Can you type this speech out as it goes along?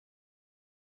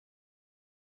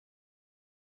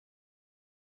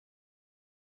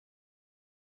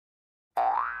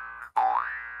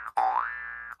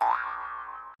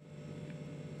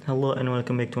Hello and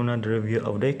welcome back to another review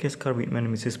of diecast car with my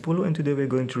name is Polo, and today we're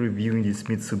going to reviewing this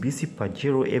Mitsubishi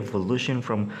Pajero Evolution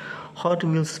from Hot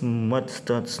Wheels Mud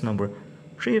Studs number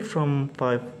 3 from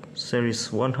 5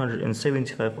 series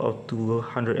 175 out to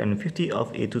 150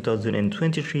 of a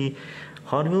 2023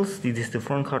 Hot Wheels. This is the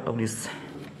front card of this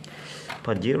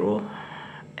Pajero,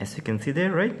 as you can see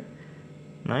there, right?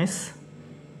 Nice.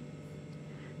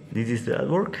 This is the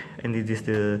artwork, and this is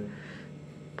the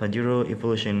Pajero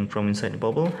Evolution from inside the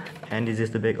bubble, and this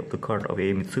is the back of the card of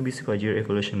a Mitsubishi Pajero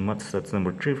Evolution Mud Studs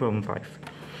number 3 from 5.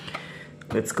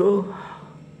 Let's go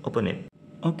open it.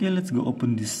 Okay, let's go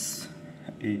open this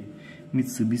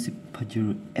Mitsubishi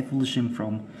Pajero Evolution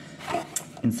from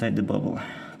inside the bubble.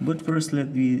 But first,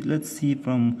 let's see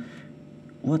from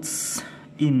what's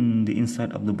in the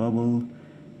inside of the bubble.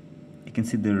 You can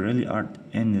see the rally art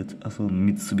and it's also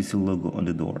Mitsubishi logo on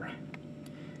the door.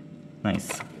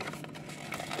 Nice.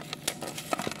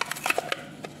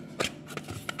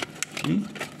 Okay,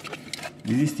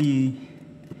 this is the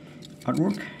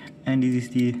artwork, and this is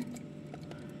the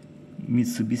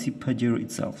Mitsubishi Pajero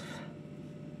itself.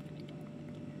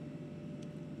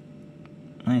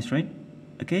 Nice, right?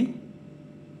 Okay,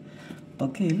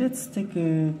 let's take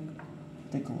a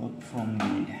look from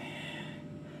the,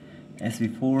 as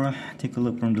before, take a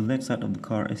look from the left side of the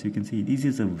car. As you can see, this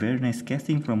is a very nice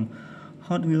casting from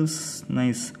Hot Wheels.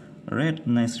 Nice red,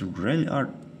 nice rally art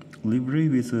livery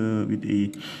with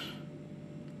a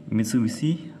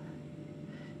Mitsubishi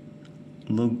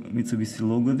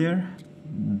logo there.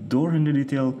 Door handle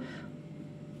detail,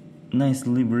 nice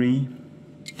livery.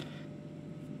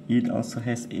 It also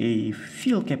has a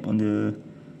fuel cap on the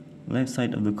left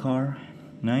side of the car.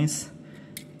 Nice.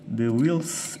 The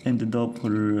wheels and the dog for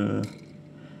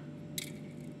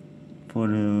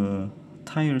the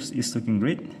tires is looking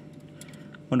great.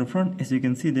 On the front, as you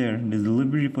can see there, the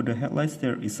livery for the headlights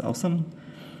there is awesome.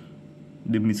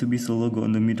 The Mitsubishi logo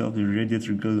on the middle of the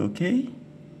radiator grill, okay.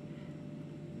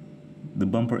 The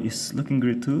bumper is looking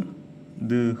great too.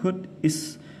 The hood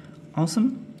is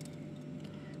awesome.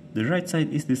 The right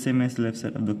side is the same as the left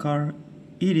side of the car.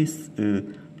 It is the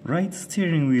right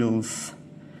steering wheels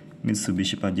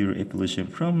Mitsubishi Pajero Evolution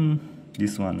from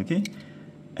this one, okay.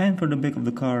 And for the back of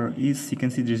the car is, you can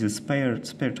see there's a spare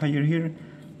tire here.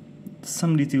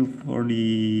 Some detail for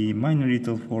the minor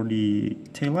detail for the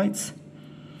tail lights.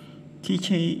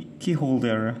 Key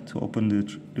holder to open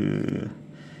the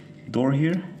door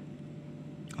here.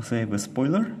 Also have a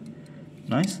spoiler.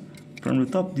 Nice. From the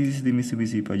top, this is the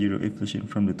Mitsubishi Pajero Evolution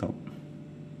from the top.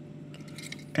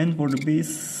 And for the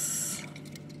base,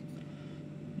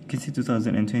 you can see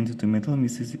 2022 metal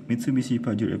Mitsubishi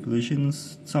Pajero Evolution.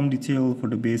 Some detail for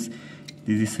the base.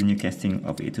 This is a new casting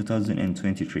of a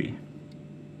 2023.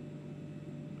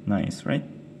 Nice, right?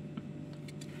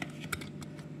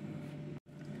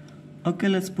 Okay,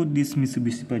 let's put this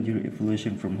Mitsubishi Pajero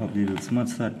Evolution from Hot Wheels Mud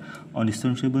Studs on the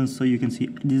turntable, so you can see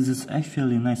this is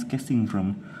actually a nice casting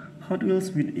from Hot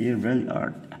Wheels with a rally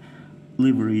art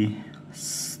livery.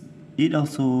 It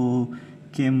also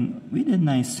came with a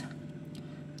nice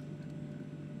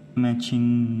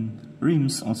matching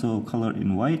rims, also colored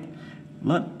in white.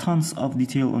 Tons of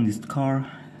detail on this car.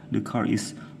 The car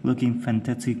is looking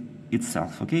fantastic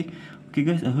itself. Okay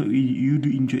guys, I hope you do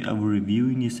enjoy our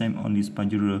reviewing this time on this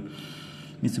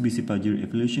Mitsubishi Pajero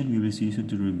Evolution. We will see you soon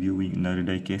to reviewing another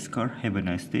diecast car. Have a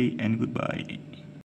nice day and goodbye.